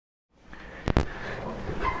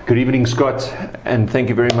Good evening, Scott, and thank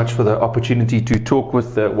you very much for the opportunity to talk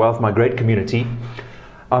with the Wealth Migrate community.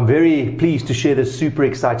 I'm very pleased to share this super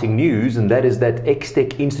exciting news, and that is that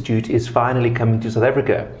X-Tech Institute is finally coming to South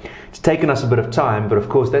Africa. It's taken us a bit of time, but of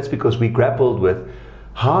course that's because we grappled with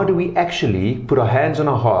how do we actually put our hands on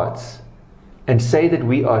our hearts and say that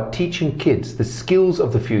we are teaching kids the skills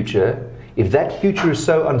of the future if that future is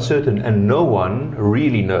so uncertain and no one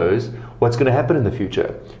really knows what's going to happen in the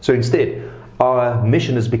future. So instead, our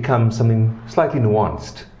mission has become something slightly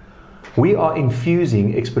nuanced. We are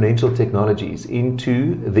infusing exponential technologies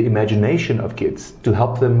into the imagination of kids to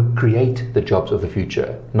help them create the jobs of the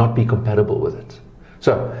future, not be compatible with it.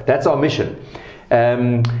 So that's our mission.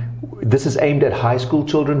 This is aimed at high school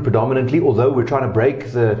children predominantly, although we're trying to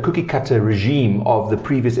break the cookie cutter regime of the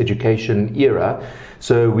previous education era.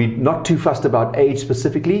 So we're not too fussed about age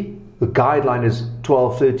specifically. The guideline is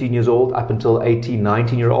 12, 13 years old up until 18,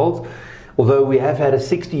 19-year-olds. Although we have had a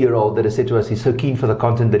 60-year-old that has said to us he's so keen for the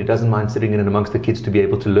content that he doesn't mind sitting in and amongst the kids to be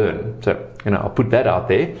able to learn. So, I'll put that out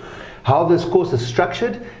there. How this course is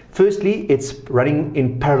structured, firstly, it's running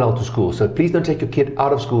in parallel to school. So please don't take your kid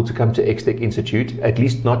out of school to come to X-Tech Institute, at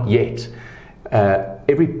least not yet.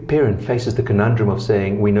 Every parent faces the conundrum of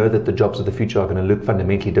saying, we know that the jobs of the future are going to look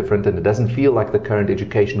fundamentally different, and it doesn't feel like the current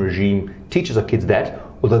education regime teaches our kids that,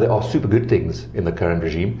 although there are super good things in the current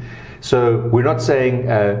regime. So we're not saying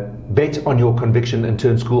bet on your conviction and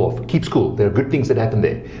turn school off. Keep school. There are good things that happen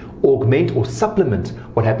there. Augment or supplement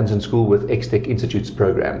what happens in school with X-Tech Institute's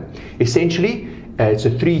program. Essentially, it's a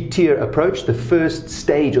three-tier approach. The first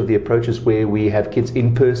stage of the approach is where we have kids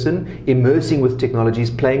in person, immersing with technologies,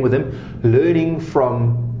 playing with them, learning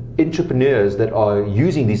from entrepreneurs that are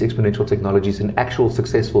using these exponential technologies in actual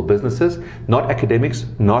successful businesses, not academics,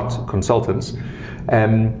 not consultants.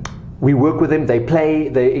 We work with them, they play,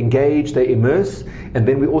 they engage, they immerse, and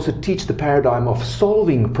then we also teach the paradigm of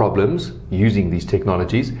solving problems using these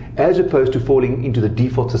technologies, as opposed to falling into the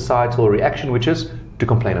default societal reaction, which is to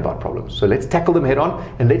complain about problems. So let's tackle them head on,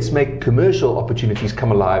 and let's make commercial opportunities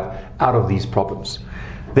come alive out of these problems.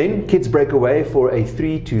 Then kids break away for a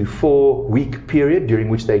 3 to 4 week period during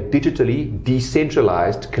which they digitally,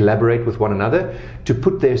 decentralized, collaborate with one another to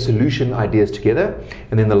put their solution ideas together.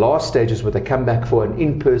 And then the last stage is where they come back for an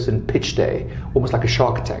in-person pitch day, almost like a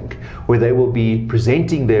Shark Tank, where they will be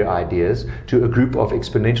presenting their ideas to a group of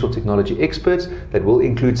exponential technology experts that will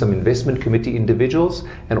include some investment committee individuals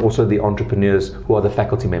and also the entrepreneurs who are the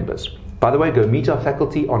faculty members. By the way, go meet our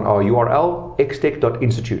faculty on our URL,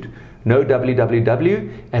 xtech.institute. No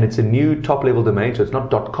www, and it's a new top-level domain, so it's not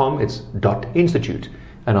 .com, it's .institute.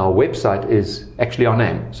 And our website is actually our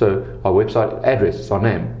name. So our website address is our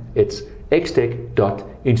name. It's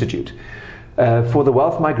xtech.institute. For the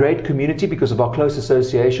Wealth Migrate community, because of our close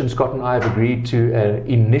association, Scott and I have agreed to an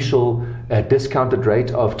initial discounted rate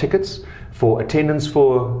of tickets for attendance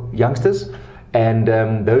for youngsters.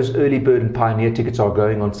 And those early bird and pioneer tickets are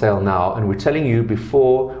going on sale now, and we're telling you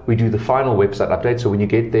before we do the final website update. So when you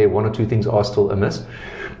get there, 1 or 2 things are still amiss,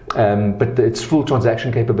 but it's full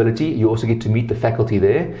transaction capability. You also get to meet the faculty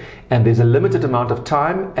there, and there's a limited amount of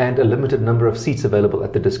time and a limited number of seats available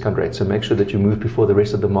at the discount rate. So make sure that you move before the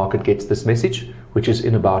rest of the market gets this message, which is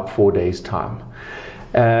in about 4 days' time.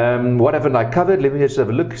 What haven't I covered? Let me just have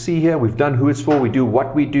a look. See here, we've done who it's for, we do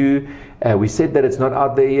what we do. We said that it's not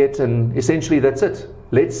out there yet, and essentially that's it.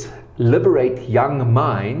 Let's liberate young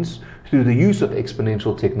minds through the use of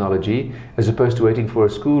exponential technology, as opposed to waiting for a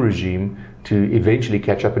school regime to eventually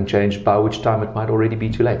catch up and change, by which time it might already be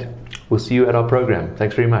too late. We'll see you at our program.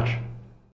 Thanks very much.